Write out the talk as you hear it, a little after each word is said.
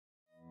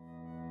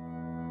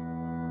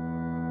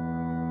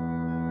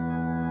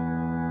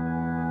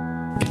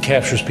It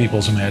captures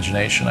people's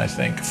imagination, I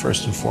think,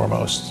 first and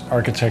foremost.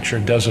 Architecture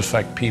does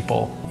affect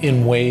people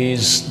in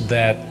ways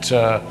that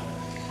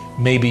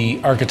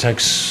maybe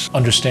architects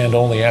understand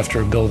only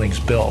after a building's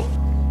built.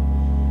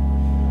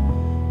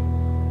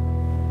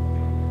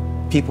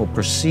 People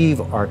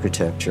perceive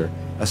architecture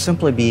as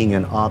simply being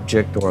an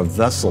object or a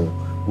vessel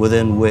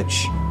within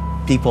which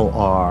people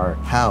are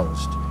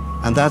housed.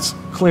 And that's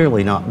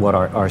clearly not what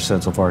our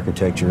sense of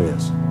architecture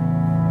is.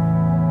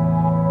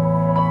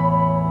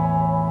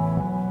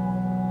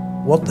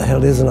 What the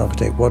hell is an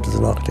architect? What does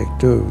an architect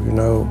do? You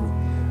know,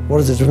 what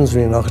is the difference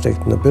between an architect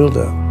and a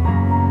builder?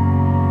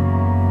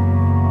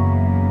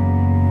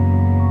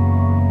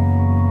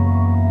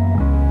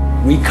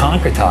 We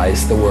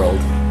concretize the world.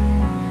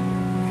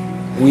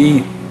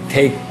 We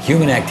take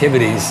human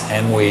activities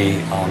and we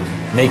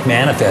make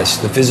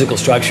manifest the physical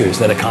structures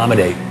that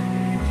accommodate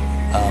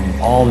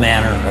all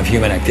manner of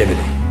human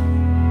activity.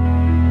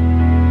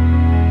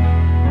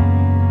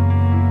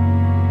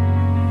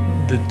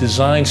 The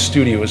design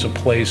studio is a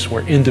place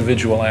where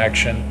individual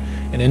action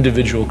and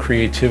individual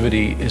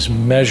creativity is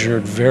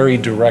measured very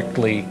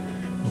directly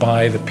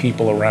by the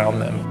people around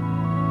them.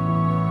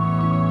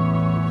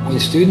 When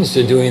students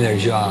are doing their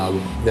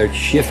job, they're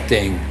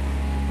shifting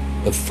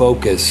the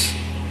focus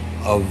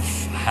of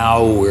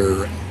how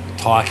we're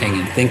talking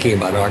and thinking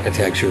about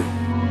architecture.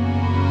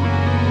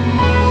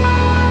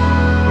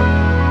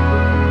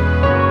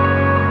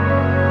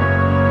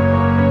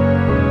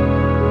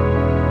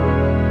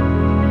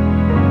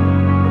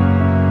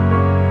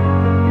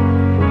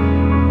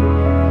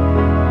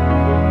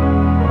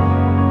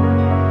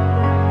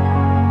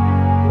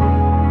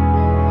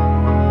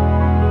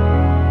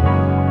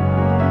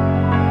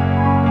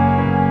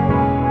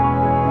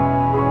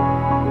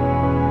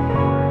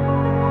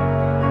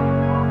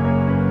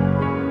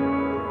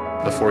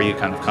 Before you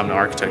kind of come to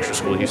architecture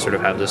school, you sort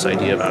of have this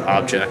idea about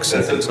objects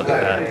and things like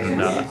that,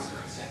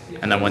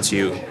 and then once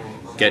you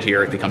get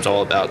here, it becomes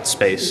all about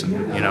space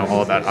and, you know,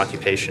 all about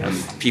occupation.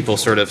 People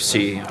sort of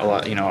see a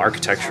lot, you know,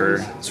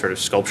 architecture sort of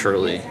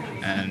sculpturally,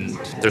 and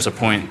there's a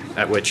point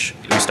at which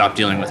you stop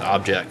dealing with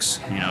objects,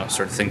 you know,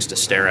 sort of things to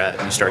stare at,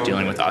 and you start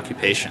dealing with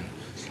occupation.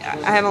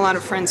 I have a lot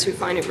of friends who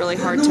find it really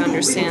hard to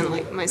understand,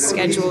 like, my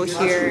schedule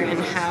here and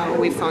how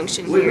we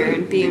function here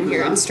and being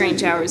here at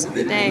strange hours of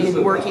the day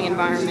and working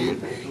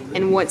environment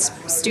and what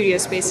studio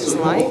space is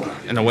like.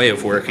 And a way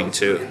of working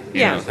too,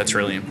 you know, that's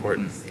really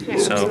important. Yeah.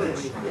 So,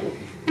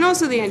 and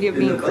also the idea of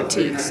being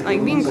critiqued.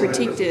 Like, being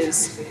critiqued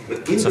is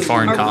it's a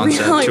foreign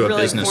concept really, to a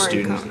really business foreign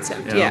student.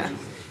 Concept. Yeah.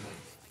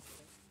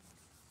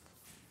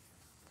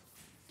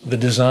 The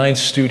design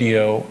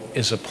studio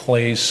is a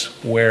place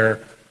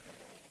where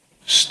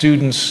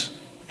students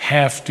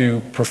have to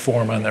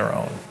perform on their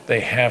own. They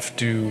have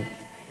to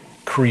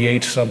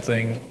create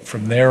something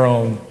from their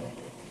own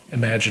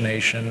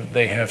imagination.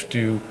 They have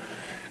to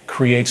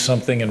create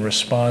something in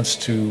response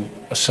to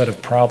a set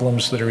of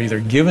problems that are either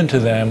given to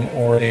them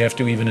or they have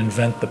to even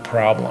invent the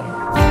problem.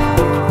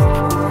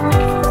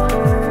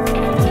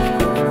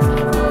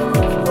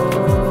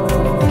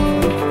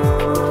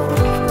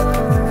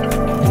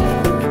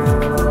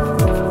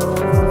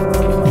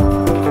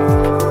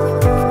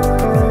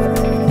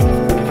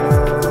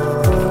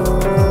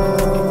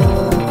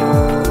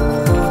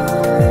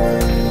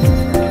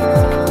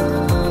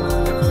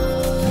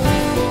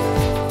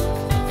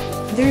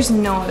 There's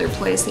no other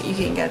place that you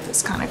can get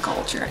this kind of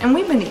culture. And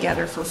we've been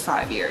together for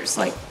 5 years,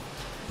 like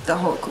the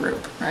whole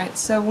group, right?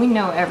 So we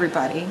know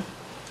everybody.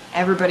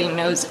 Everybody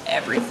knows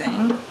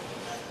everything.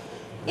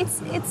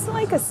 It's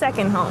like a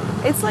second home.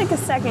 It's like a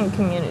second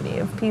community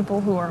of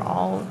people who are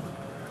all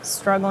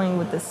struggling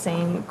with the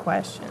same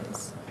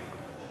questions.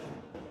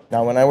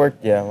 Now, when I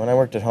worked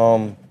at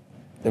home,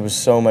 there was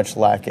so much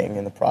lacking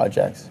in the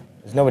projects.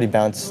 There's nobody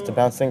to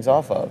bounce things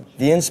off of.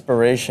 The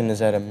inspiration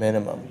is at a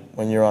minimum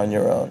when you're on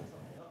your own.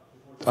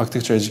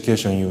 Architecture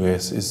education in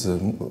US is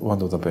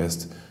one of the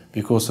best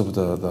because of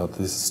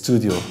this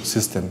studio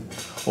system.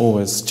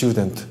 Always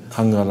students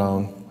hang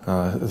around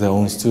their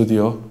own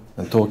studio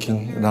and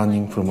talking,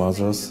 learning from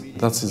others.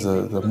 That is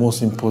the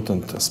most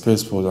important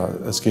space for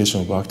the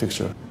education of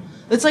architecture.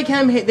 It's like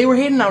they were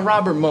hating on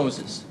Robert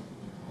Moses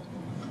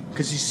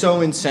because he's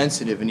so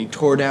insensitive and he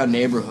tore down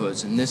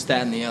neighborhoods and this,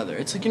 that, and the other.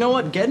 It's like, you know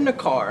what? Get in a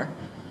car,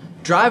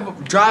 drive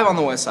on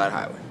the West Side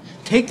Highway,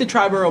 take the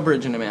Triborough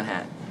Bridge into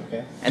Manhattan.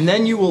 And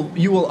then you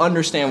will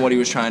understand what he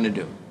was trying to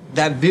do.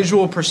 That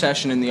visual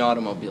procession in the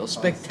automobile,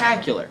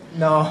 spectacular.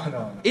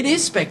 No. It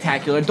is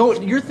spectacular.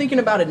 You're thinking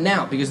about it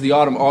now because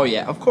oh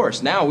yeah, of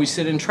course. Now we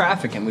sit in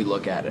traffic and we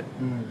look at it.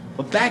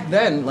 But back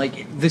then,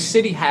 like, the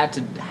city had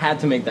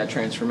to make that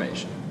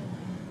transformation.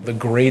 The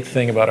great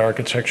thing about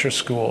architecture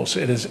schools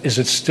is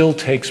it still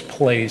takes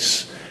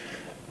place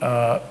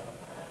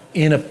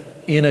in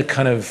a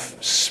kind of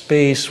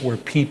space where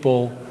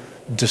people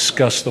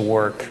discuss the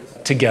work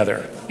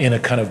together in a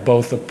kind of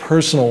both a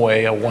personal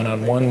way, a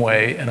one-on-one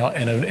way, and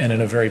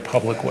in a very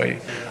public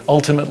way.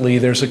 Ultimately,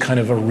 there's a kind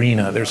of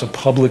arena. There's a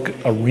public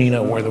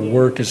arena where the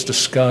work is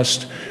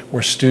discussed,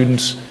 where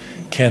students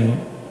can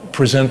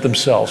present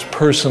themselves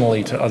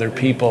personally to other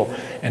people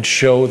and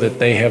show that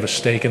they have a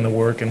stake in the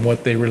work and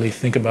what they really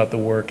think about the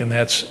work. And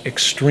that's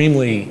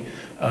extremely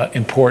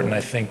important,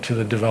 I think, to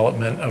the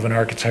development of an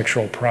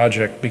architectural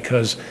project,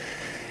 because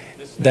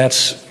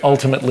that's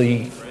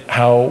ultimately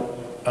how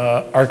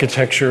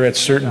architecture at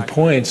certain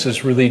points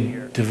is really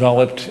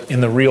developed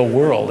in the real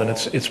world. And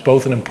it's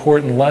both an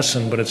important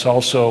lesson, but it's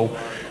also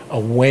a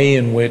way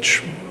in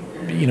which,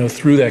 you know,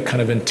 through that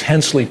kind of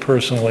intensely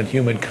personal and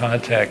human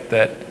contact,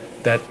 that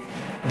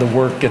the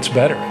work gets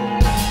better.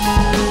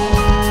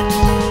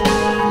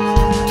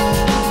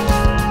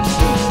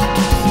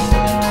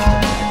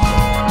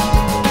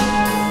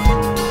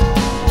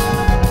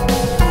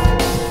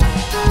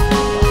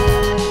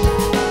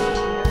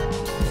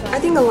 I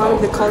think a lot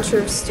of the culture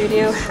of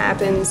studio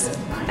happens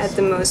at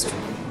the most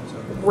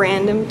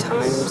random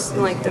times,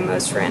 like the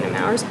most random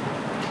hours.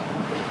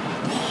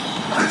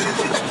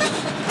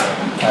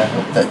 I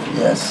hope that,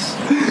 yes.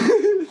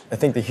 I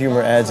think the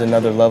humor adds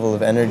another level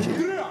of energy,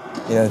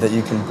 you know, that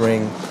you can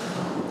bring.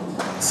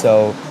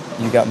 So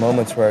you got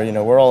moments where, you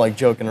know, we're all like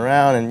joking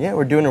around and yeah,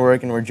 we're doing the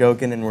work and we're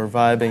joking and we're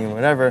vibing and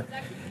whatever.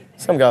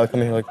 Some guy will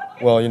come in here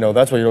like, well, you know,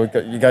 that's why you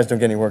guys don't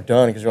get any work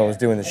done because you're always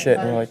doing the shit.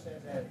 And we're like, the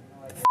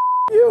f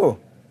you.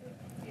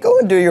 Go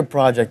and do your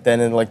project then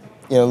and like,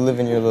 you know, live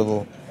in your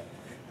little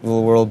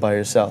world by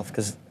yourself.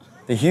 Because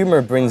the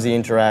humor brings the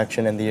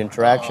interaction and the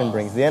interaction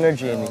brings the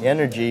energy and the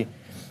energy,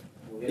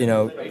 you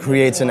know,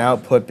 creates an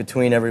output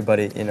between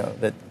everybody, you know,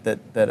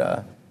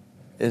 that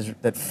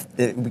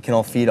we can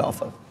all feed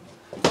off of.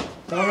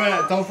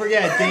 Don't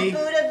forget, D,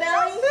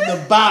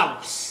 the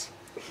boss.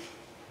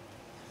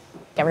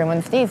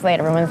 Everyone stays late,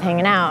 everyone's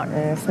hanging out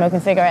and smoking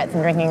cigarettes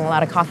and drinking a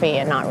lot of coffee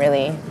and not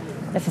really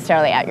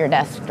necessarily at your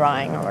desk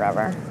drawing or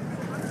whatever.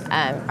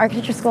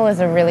 Architecture school is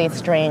a really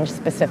strange,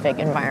 specific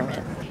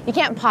environment. You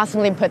can't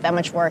possibly put that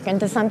much work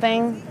into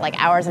something, like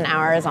hours and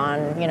hours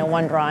on, you know,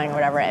 one drawing or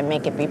whatever, and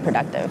make it be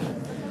productive.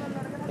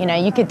 You know,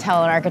 you could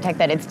tell an architect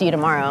that it's due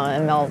tomorrow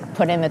and they'll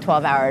put in the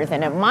 12 hours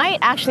and it might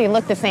actually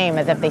look the same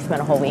as if they spent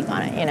a whole week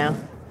on it, you know?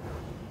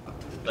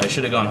 I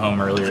should have gone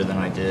home earlier than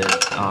I did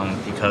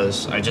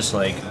because I just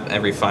like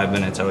every 5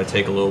 minutes I would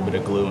take a little bit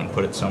of glue and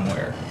put it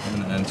somewhere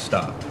and then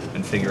stop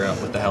and figure out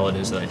what the hell it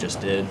is that I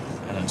just did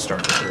and then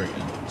start over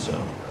again,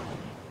 so.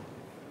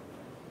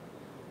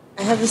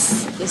 I have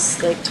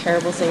this like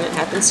terrible thing that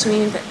happens to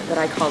me that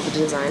I call the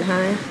design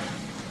high,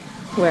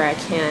 where I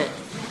can't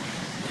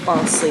fall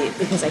asleep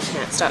because I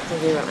can't stop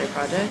thinking about my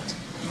project.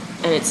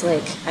 And it's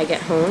like I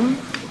get home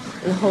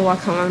and the whole walk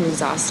home I'm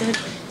exhausted.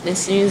 And as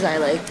soon as I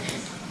like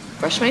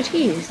brush my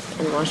teeth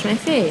and wash my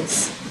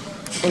face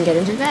and get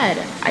into bed,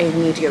 I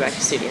need to go back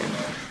to studio.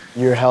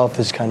 Your health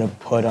is kind of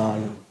put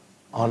on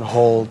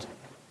hold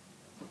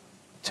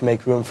to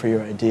make room for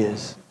your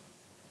ideas.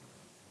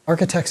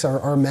 Architects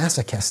are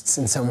masochists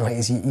in some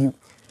ways.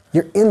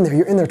 You're in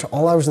there to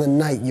all hours of the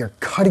night. You're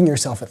cutting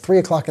yourself at 3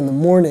 o'clock in the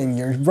morning.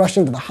 You're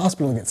rushing to the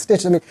hospital to get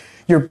stitched. I mean,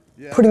 you're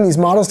putting these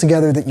models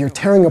together that you're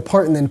tearing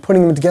apart and then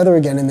putting them together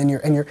again. And then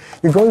you're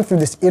going through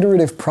this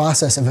iterative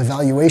process of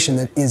evaluation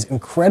that is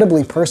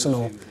incredibly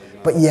personal,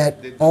 but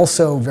yet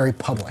also very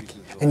public.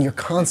 And you're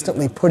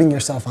constantly putting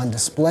yourself on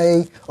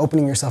display,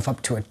 opening yourself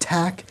up to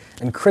attack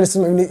and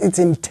criticism. I mean, it's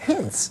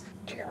intense.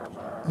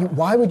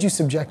 Why would you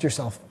subject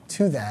yourself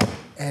to that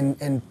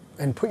and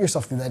put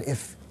yourself through that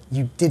if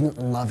you didn't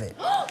love it?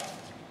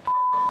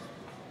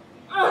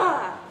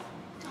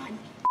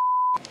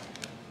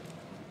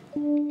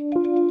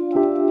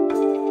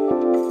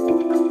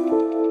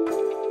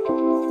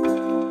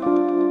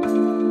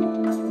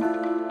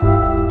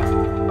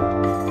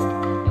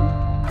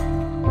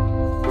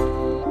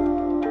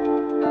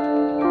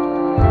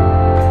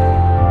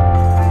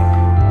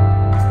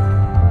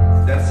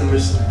 That's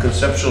a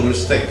conceptual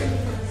mistake.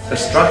 A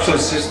structural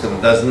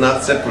system does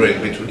not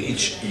separate between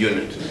each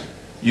unit.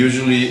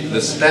 Usually the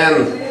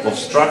span of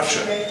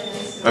structure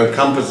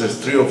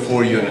encompasses 3 or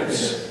 4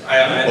 units,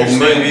 or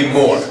maybe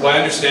more. Well, I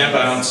understand,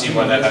 but I don't see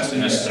why that has to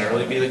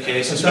necessarily be the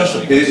case,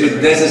 especially.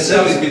 It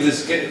necessarily be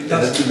this case. It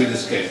has to be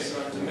this case.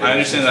 I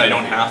understand that I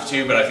don't have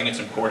to, but I think it's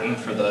important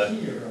for the,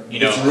 you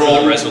know, It's for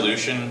wrong. the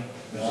resolution.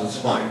 It's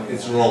fine.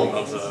 It's wrong.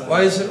 Of the.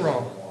 Why is it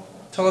wrong?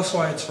 Tell us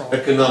why it's wrong.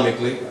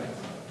 Economically.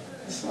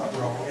 It's not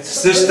wrong.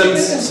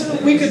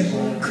 Systems. We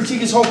could critique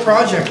his whole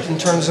project in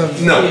terms of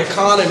the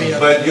economy.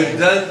 But you're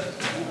done.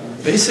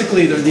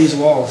 Basically, they're these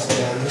walls,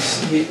 Dan.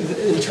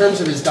 In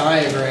terms of his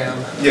diagram.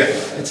 Yeah.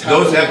 It's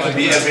how Those have to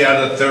be every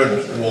other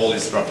third wall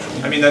is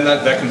structural. I mean, then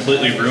that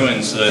completely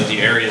ruins the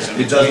areas.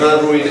 It does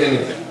not ruin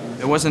anything.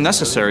 It wasn't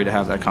necessary to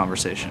have that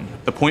conversation.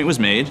 The point was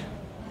made,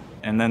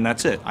 and then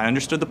that's it. I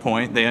understood the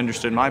point. They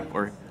understood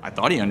or I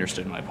thought he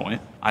understood my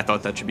point. I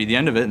thought that should be the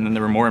end of it, and then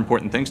there were more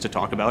important things to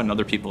talk about and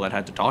other people that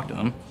had to talk to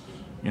them,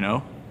 you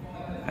know,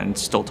 and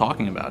still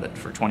talking about it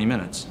for 20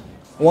 minutes.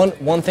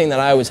 One thing that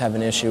I always have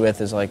an issue with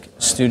is like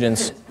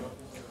students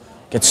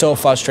get so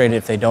frustrated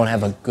if they don't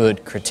have a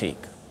good critique.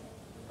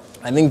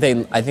 I think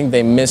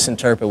they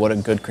misinterpret what a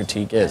good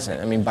critique is.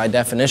 I mean, by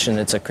definition,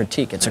 it's a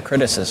critique, it's a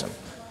criticism.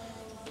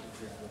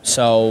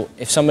 So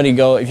if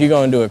you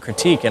go into a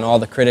critique and all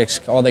the critics,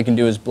 all they can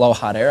do is blow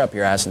hot air up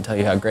your ass and tell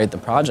you how great the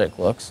project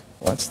looks,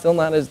 well, it's still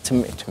not,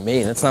 to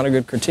me, that's not a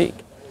good critique.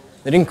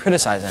 They didn't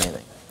criticize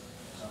anything.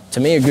 To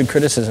me, a good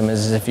criticism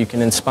is if you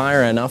can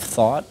inspire enough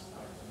thought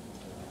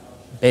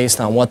based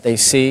on what they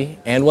see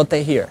and what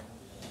they hear.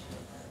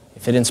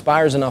 If it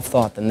inspires enough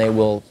thought, then they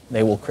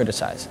will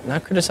criticize.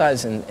 Not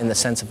criticize in the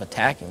sense of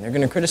attacking. They're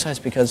going to criticize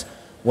because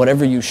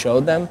whatever you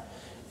showed them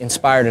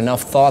inspired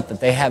enough thought that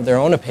they have their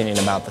own opinion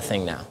about the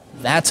thing now.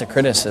 That's a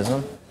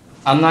criticism.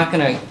 I'm not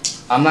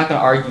gonna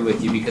argue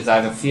with you because I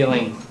have a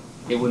feeling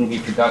it wouldn't be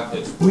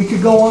productive. We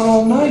could go on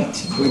all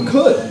night. We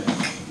could.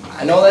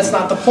 I know that's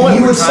not the point.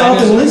 You would stop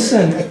and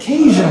listen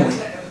occasionally.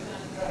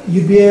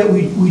 We'd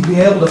be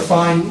able to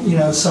find, you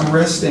know, some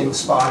resting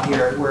spot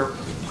here where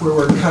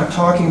we're kind of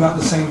talking about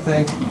the same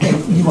thing,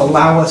 and you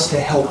allow us to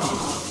help you.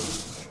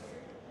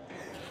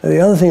 The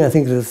other thing I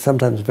think that is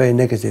sometimes very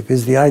negative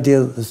is the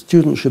idea that the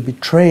student should be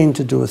trained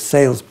to do a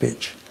sales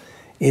pitch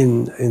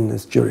in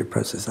this jury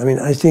process. I mean,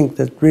 I think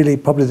that really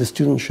probably the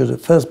student should at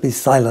first be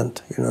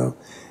silent, you know,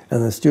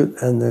 and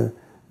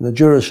the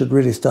jurors should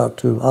really start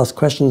to ask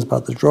questions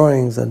about the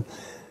drawings and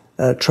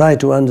try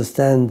to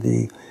understand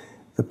the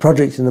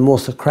project in a more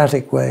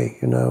Socratic way,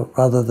 you know,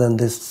 rather than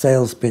this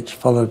sales pitch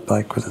followed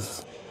by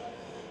criticism.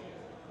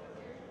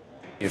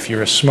 If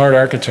you're a smart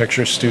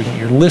architecture student,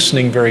 you're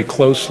listening very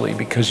closely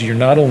because you're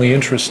not only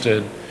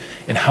interested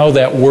in how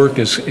that work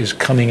is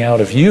coming out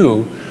of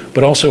you,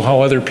 but also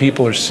how other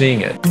people are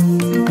seeing it.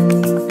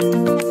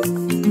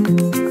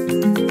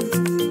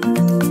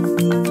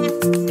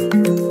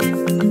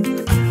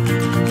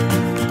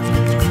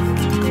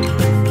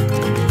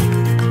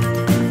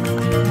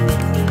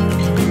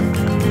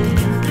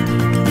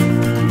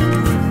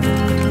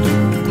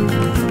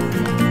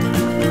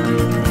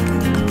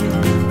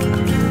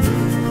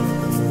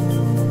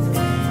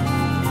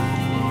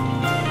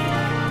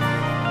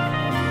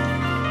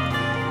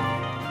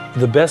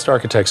 The best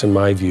architects, in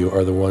my view,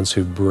 are the ones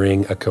who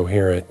bring a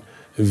coherent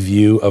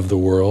view of the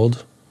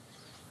world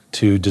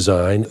to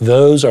design.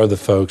 Those are the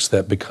folks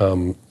that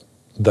become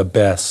the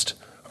best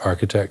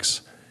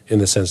architects in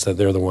the sense that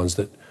they're the ones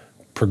that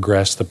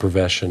progress the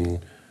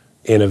profession,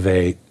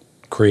 innovate,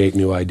 create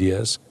new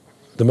ideas.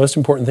 The most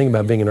important thing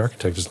about being an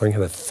architect is learning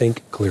how to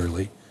think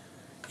clearly.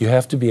 You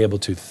have to be able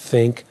to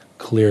think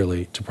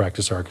clearly to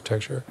practice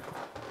architecture.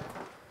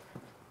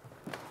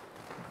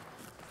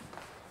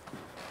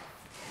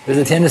 There's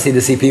a tendency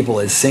to see people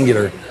as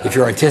singular. If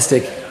you're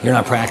artistic, you're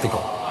not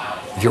practical.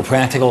 If you're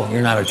practical,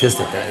 you're not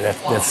artistic.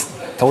 That's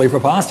totally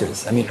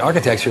preposterous. I mean,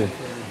 architecture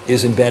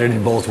is embedded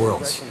in both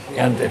worlds.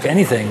 And if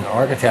anything,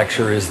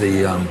 architecture is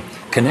the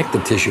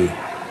connective tissue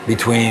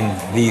between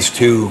these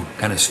two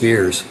kind of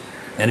spheres,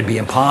 and it'd be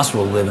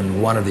impossible to live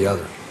in one or the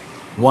other.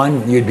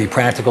 One, you'd be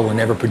practical and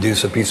never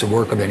produce a piece of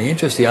work of any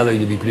interest. The other,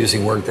 you'd be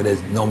producing work that has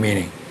no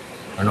meaning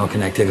or no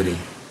connectivity.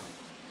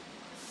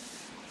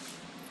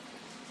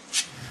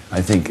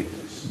 I think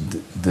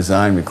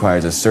design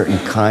requires a certain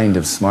kind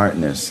of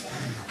smartness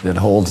that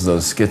holds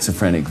those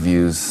schizophrenic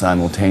views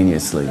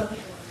simultaneously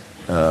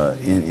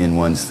in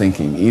one's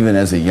thinking. Even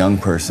as a young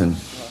person,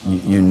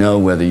 you know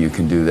whether you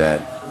can do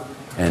that.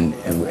 And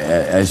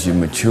as you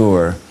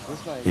mature,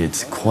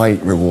 it's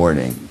quite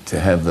rewarding to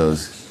have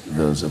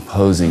those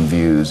opposing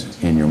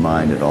views in your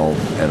mind at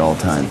all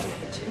times.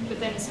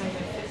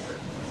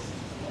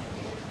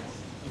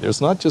 There's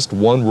not just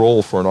one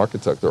role for an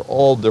architect. There are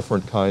all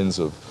different kinds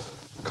of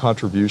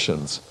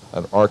contributions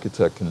an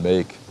architect can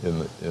make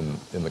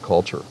in the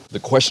culture.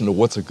 The question of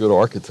what's a good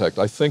architect,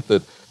 I think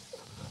that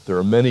there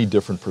are many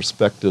different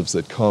perspectives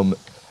that come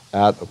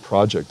at a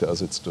project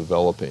as it's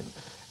developing.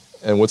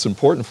 And what's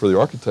important for the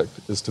architect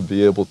is to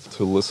be able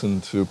to listen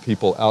to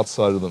people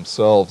outside of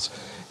themselves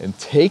and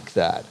take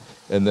that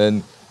and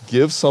then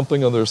give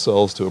something of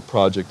themselves to a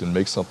project and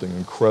make something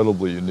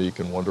incredibly unique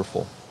and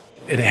wonderful.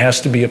 It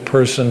has to be a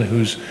person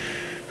who's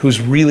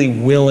really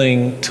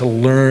willing to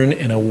learn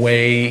in a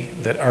way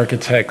that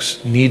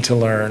architects need to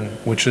learn,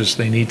 which is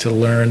they need to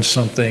learn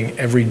something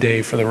every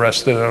day for the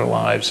rest of their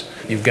lives.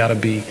 You've got to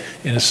be,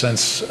 in a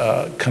sense,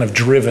 kind of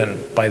driven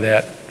by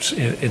that,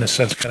 in a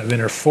sense, kind of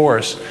inner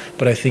force.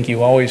 But I think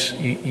you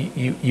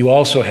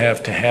also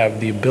have to have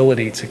the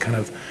ability to kind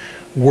of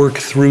work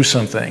through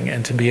something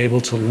and to be able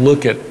to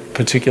look at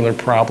particular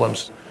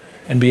problems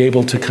and be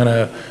able to kind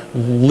of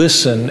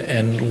listen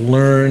and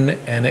learn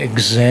and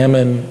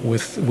examine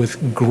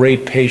with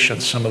great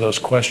patience some of those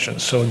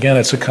questions. So again,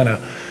 it's a kind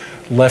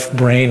of left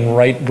brain,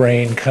 right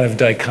brain kind of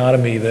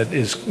dichotomy that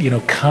is,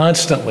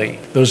 constantly,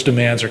 those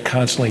demands are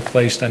constantly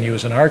placed on you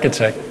as an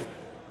architect.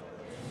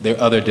 There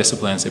are other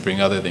disciplines that bring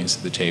other things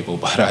to the table,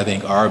 but I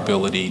think our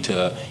ability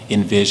to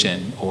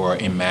envision or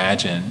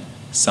imagine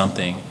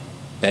something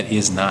that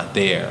is not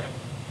there,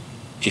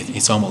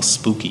 it's almost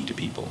spooky to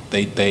people.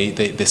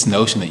 This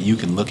notion that you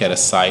can look at a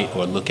site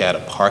or look at a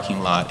parking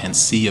lot and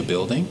see a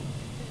building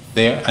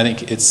there, I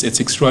think it's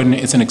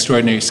extraordinary. It's an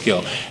extraordinary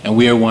skill, and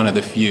we are one of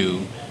the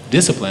few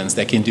disciplines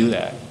that can do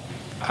that.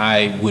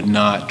 I would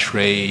not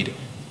trade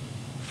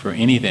for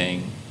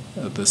anything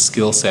the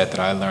skill set that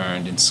I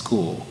learned in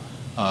school,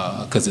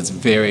 because it's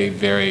very,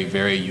 very,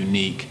 very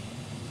unique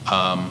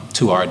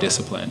to our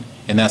discipline,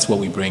 and that's what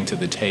we bring to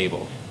the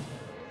table.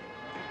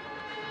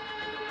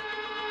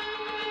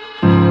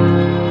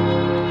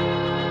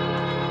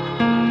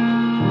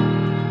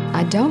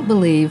 I don't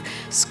believe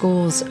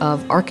schools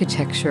of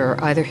architecture,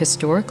 either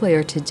historically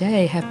or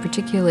today, have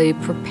particularly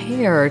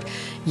prepared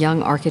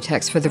young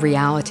architects for the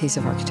realities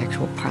of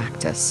architectural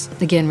practice.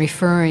 Again,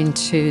 referring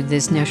to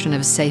this notion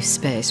of a safe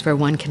space where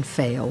one can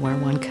fail, where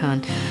one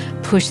can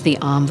push the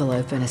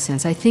envelope in a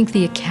sense. I think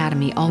the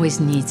academy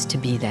always needs to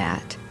be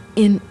that.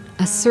 In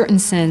a certain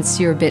sense,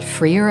 you're a bit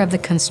freer of the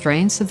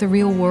constraints of the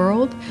real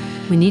world.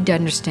 We need to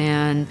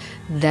understand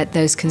that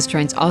those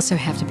constraints also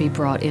have to be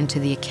brought into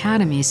the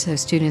academy so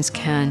students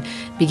can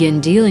begin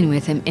dealing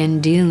with them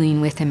and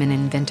dealing with them in an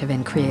inventive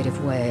and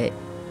creative way.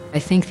 I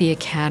think the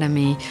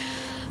academy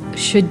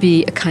should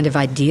be a kind of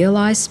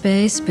idealized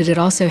space, but it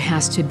also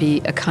has to be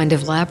a kind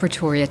of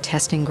laboratory, a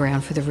testing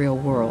ground for the real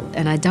world.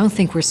 And I don't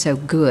think we're so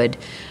good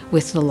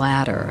with the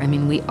latter. I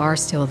mean, we are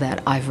still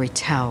that ivory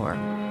tower.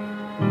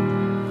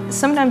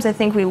 Sometimes I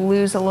think we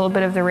lose a little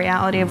bit of the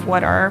reality of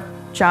what our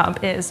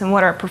job is and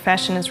what our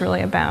profession is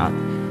really about.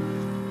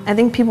 I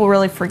think people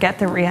really forget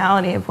the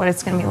reality of what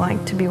it's going to be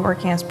like to be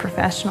working as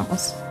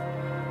professionals.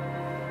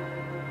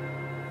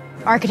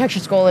 Architecture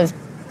school is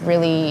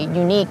really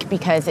unique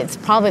because it's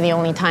probably the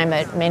only time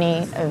that many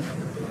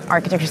of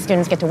architecture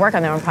students get to work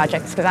on their own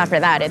projects, because after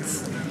that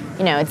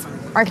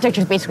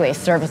architecture is basically a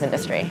service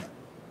industry.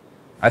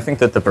 I think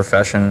that the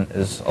profession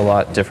is a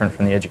lot different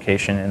from the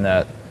education in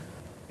that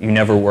you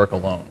never work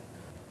alone.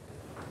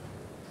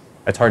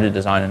 It's hard to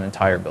design an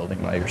entire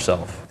building by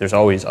yourself. There's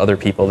always other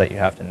people that you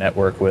have to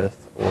network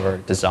with or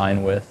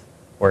design with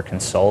or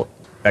consult.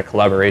 That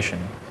collaboration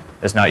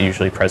is not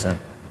usually present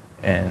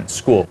in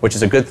school, which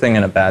is a good thing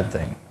and a bad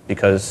thing,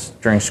 because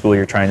during school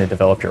you're trying to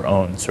develop your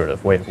own sort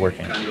of way of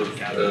working. You're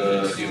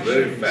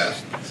very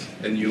fast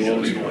and you're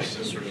only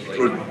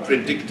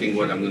predicting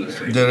what I'm going to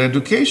say. Their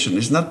education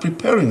is not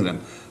preparing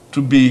them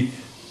to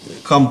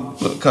become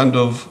kind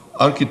of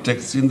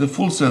architects in the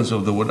full sense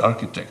of the word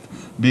architect,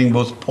 being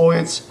both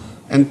poets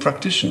and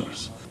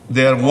practitioners.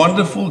 They are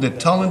wonderful, they're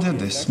talented,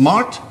 they're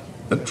smart.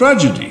 The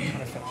tragedy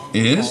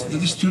is that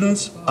the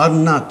students are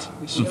not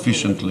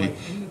sufficiently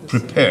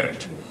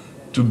prepared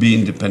to be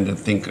independent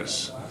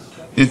thinkers.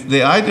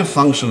 They either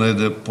function at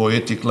the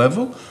poetic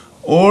level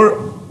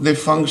or they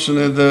function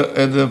at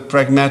the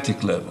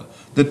pragmatic level.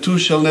 The two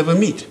shall never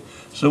meet.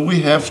 So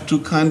we have to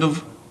kind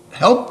of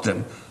help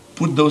them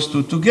put those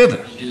two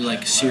together. Do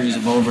like a series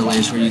of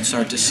overlays where you'd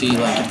start to see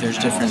like if there's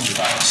different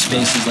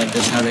spaces like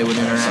this, how they would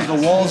interact. So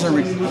the walls are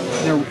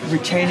they're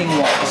retaining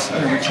walls.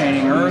 They're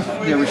retaining earth.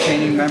 They're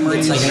retaining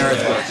memories. It's like an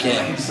earthwork,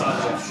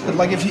 yeah. But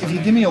like if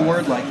you give me a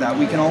word like that,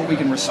 we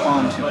can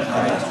respond to it.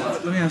 Right?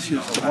 Let me ask you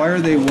this: why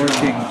are they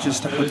working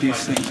just to put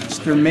these things?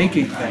 They're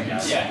making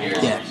things.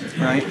 Yeah.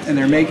 Right, and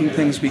they're making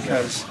things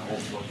because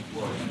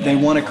they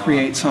want to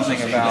create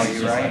something of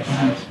value, right?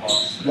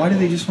 Mm-hmm. Why do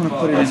they just want to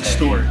put it in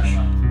storage?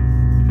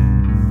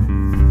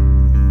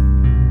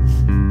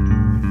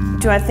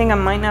 Do I think I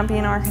might not be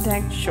an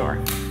architect? Sure.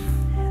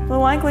 The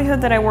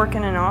likelihood that I work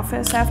in an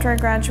office after I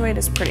graduate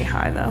is pretty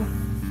high, though.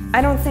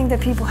 I don't think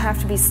that people have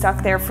to be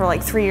stuck there for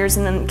like 3 years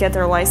and then get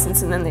their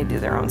license and then they do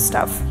their own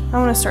stuff. I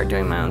want to start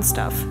doing my own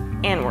stuff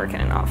and work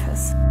in an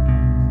office.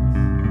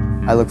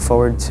 I look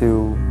forward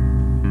to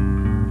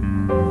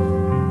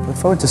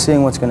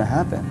seeing what's going to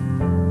happen.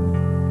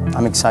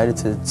 I'm excited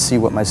to see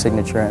what my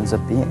signature ends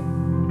up being.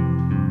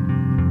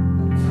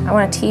 I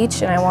want to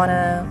teach and I want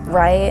to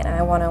write and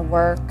I want to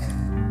work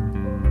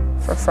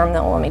for a firm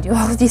that will let me do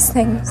all of these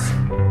things.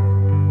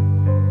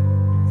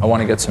 I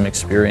want to get some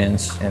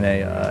experience in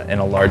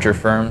a larger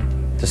firm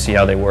to see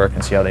how they work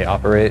and see how they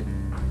operate.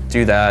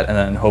 Do that, and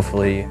then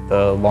hopefully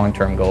the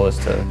long-term goal is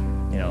to,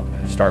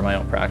 start my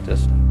own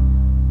practice.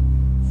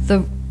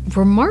 The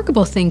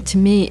remarkable thing to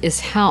me is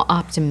how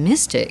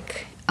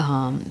optimistic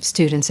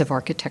students of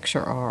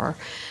architecture are,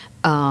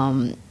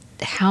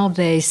 how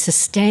they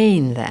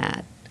sustain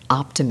that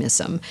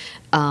optimism.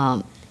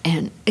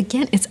 And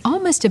again, it's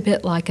almost a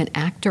bit like an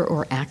actor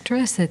or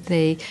actress, that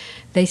they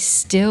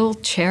still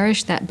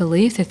cherish that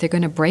belief that they're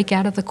going to break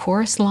out of the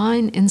chorus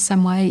line in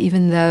some way,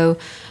 even though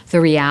the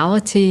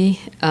reality,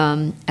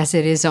 as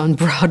it is on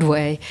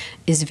Broadway,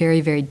 is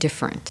very, very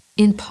different.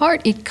 In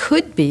part, it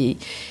could be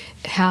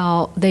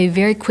how they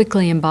very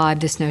quickly imbibe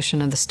this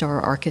notion of the star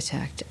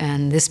architect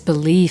and this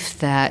belief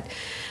that,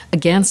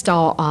 against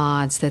all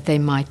odds, that they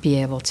might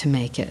be able to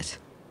make it.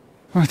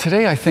 Well,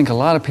 today I think a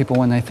lot of people,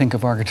 when they think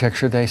of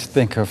architecture, they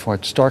think of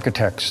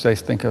architects. They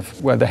think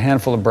of the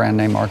handful of brand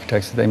name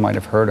architects that they might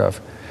have heard of,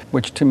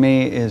 which to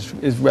me is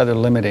rather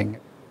limiting.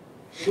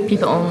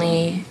 People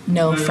only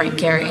know Frank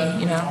Gehry,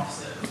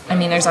 I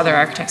mean, there's other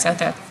architects out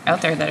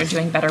there that are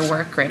doing better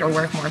work, greater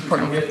work, more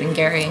important work than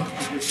Gehry.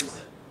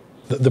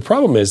 The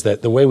problem is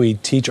that the way we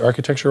teach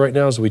architecture right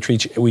now is we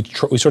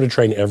sort of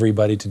train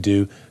everybody to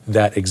do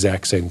that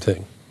exact same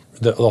thing.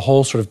 the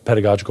whole sort of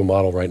pedagogical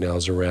model right now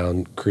is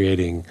around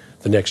creating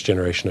the next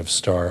generation of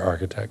star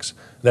architects.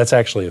 That's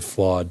actually a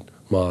flawed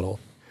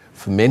model.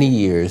 For many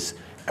years,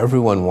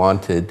 everyone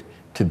wanted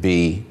to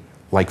be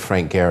like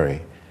Frank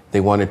Gehry. They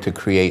wanted to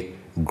create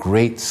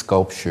great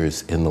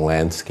sculptures in the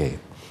landscape.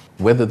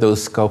 Whether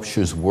those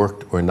sculptures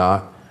worked or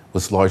not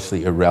was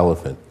largely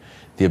irrelevant.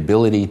 The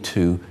ability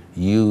to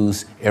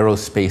use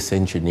aerospace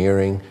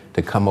engineering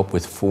to come up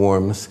with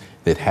forms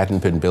that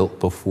hadn't been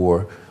built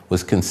before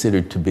was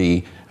considered to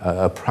be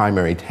a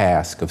primary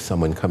task of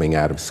someone coming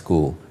out of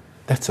school.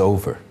 That's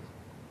over.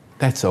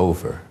 That's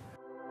over.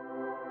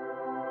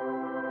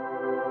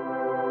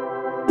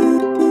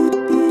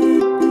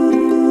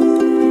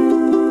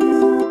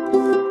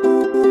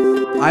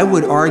 I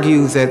would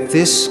argue that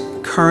this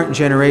current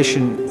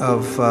generation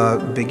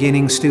of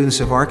beginning students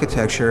of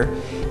architecture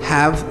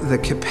have the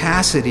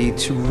capacity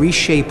to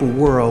reshape a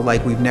world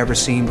like we've never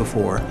seen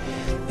before.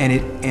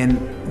 And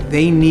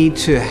they need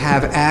to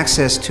have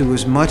access to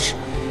as much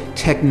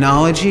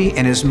technology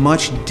and as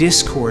much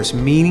discourse,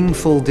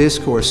 meaningful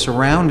discourse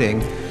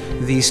surrounding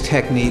these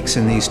techniques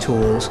and these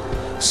tools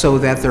so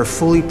that they're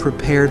fully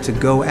prepared to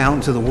go out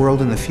into the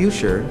world in the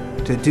future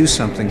to do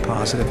something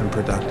positive and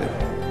productive.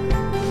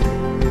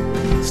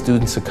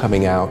 Students are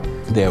coming out,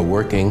 they're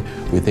working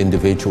with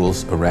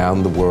individuals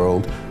around the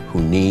world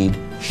who need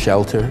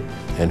shelter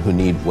and who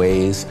need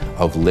ways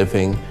of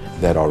living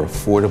that are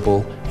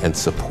affordable and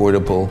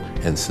supportable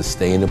and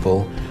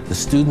sustainable. The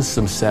students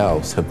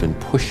themselves have been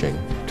pushing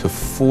to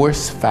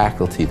force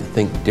faculty to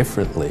think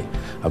differently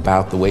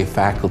about the way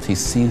faculty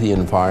see the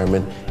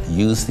environment,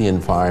 use the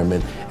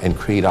environment, and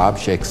create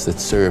objects that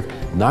serve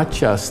not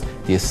just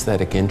the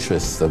aesthetic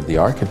interests of the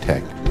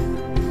architect.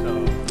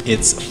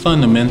 It's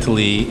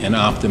fundamentally an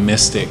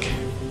optimistic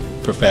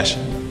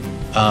profession.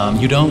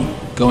 You don't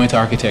go into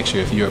architecture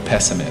if you're a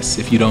pessimist,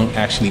 if you don't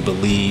actually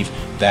believe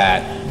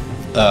that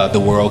the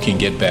world can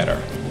get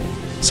better.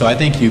 So I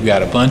think you've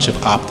got a bunch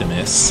of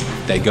optimists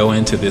that go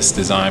into this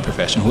design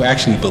profession who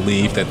actually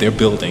believe that their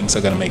buildings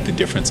are going to make the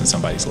difference in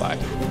somebody's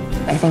life.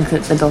 I think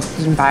that the built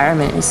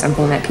environment is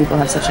something that people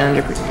have such an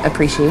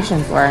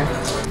appreciation for.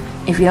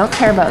 If you don't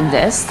care about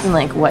this, then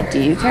like what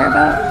do you care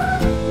about?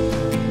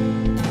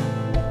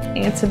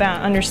 It's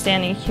about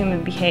understanding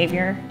human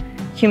behavior,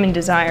 human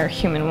desire,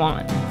 human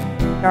want.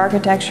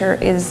 Architecture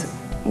is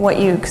what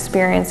you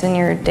experience in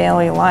your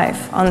daily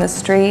life on the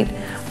street,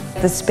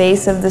 the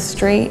space of the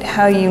street,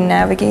 how you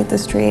navigate the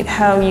street,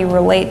 how you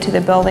relate to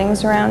the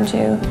buildings around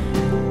you.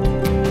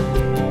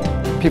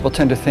 People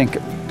tend to think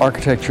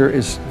architecture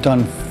is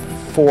done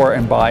for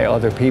and by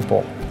other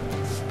people.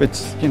 But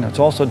it's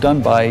also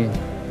done by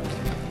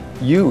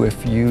you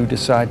if you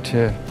decide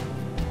to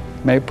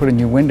maybe put a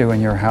new window in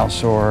your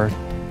house or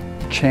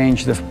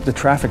change the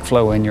traffic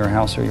flow in your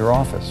house or your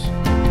office.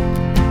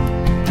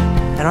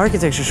 At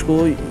architecture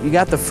school, you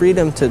got the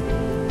freedom to,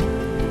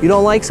 you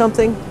don't like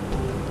something,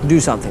 do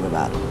something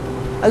about it.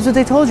 That's what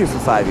they told you for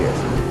 5 years.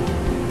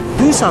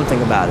 Do something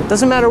about it.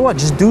 Doesn't matter what,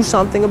 just do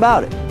something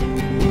about it.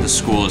 The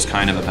school is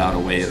kind of about a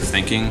way of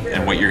thinking,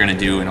 and what you're going to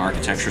do in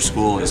architecture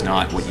school is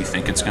not what you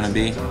think it's going to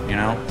be, you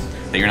know?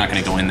 That you're not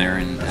going to go in there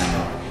and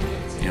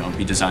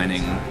be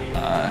designing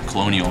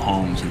colonial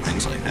homes and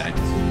things like that.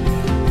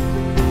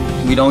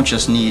 We don't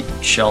just need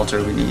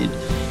shelter, we need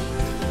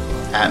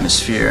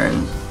atmosphere,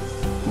 and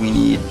we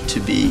need to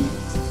be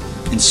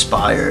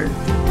inspired.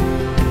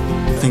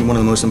 I think one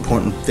of the most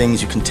important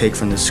things you can take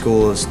from this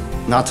school is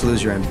not to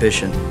lose your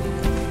ambition.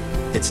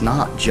 It's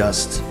not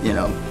just,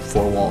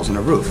 4 walls and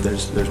a roof.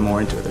 There's more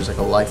into it. There's like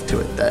a life to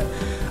it that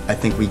I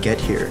think we get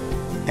here,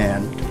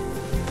 and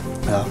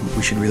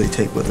we should really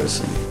take with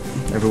us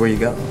everywhere you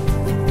go.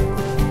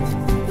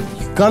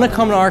 You're gonna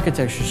come to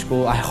architecture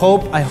school. I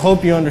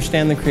hope you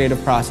understand the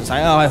creative process.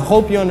 I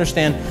hope you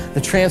understand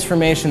the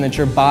transformation that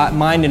your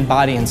mind and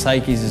body and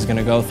psyches is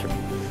gonna go through.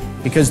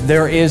 Because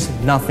there is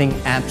nothing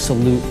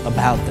absolute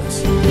about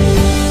this.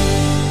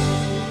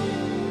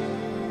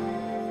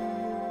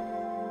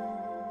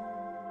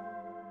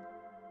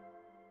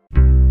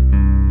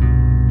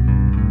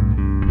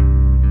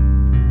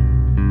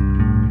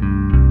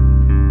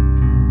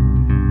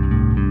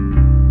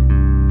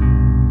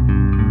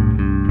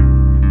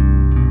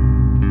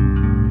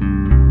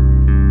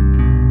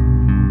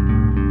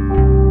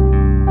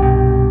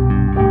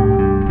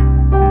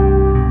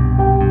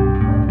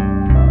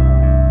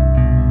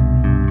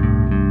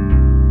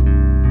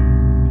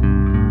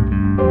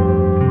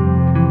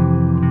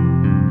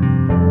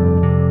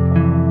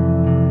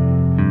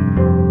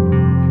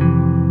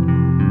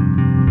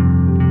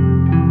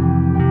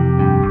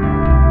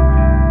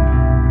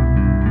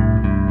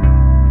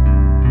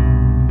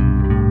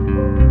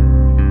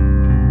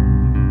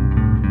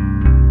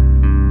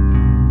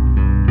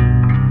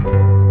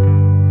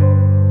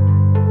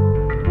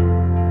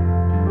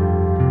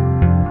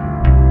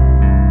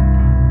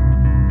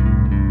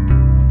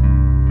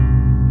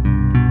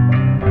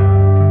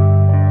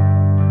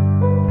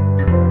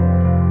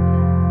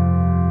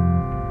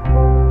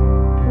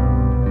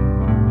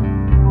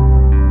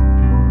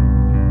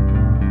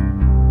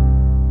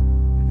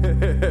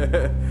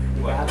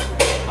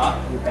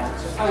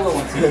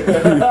 What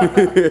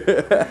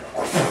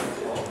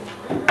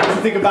do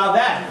you think about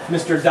that,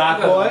 Mr.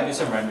 Doc Boy?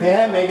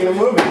 Yeah, making a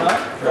movie,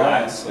 huh?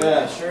 Right.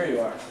 Yeah, sure you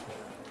are.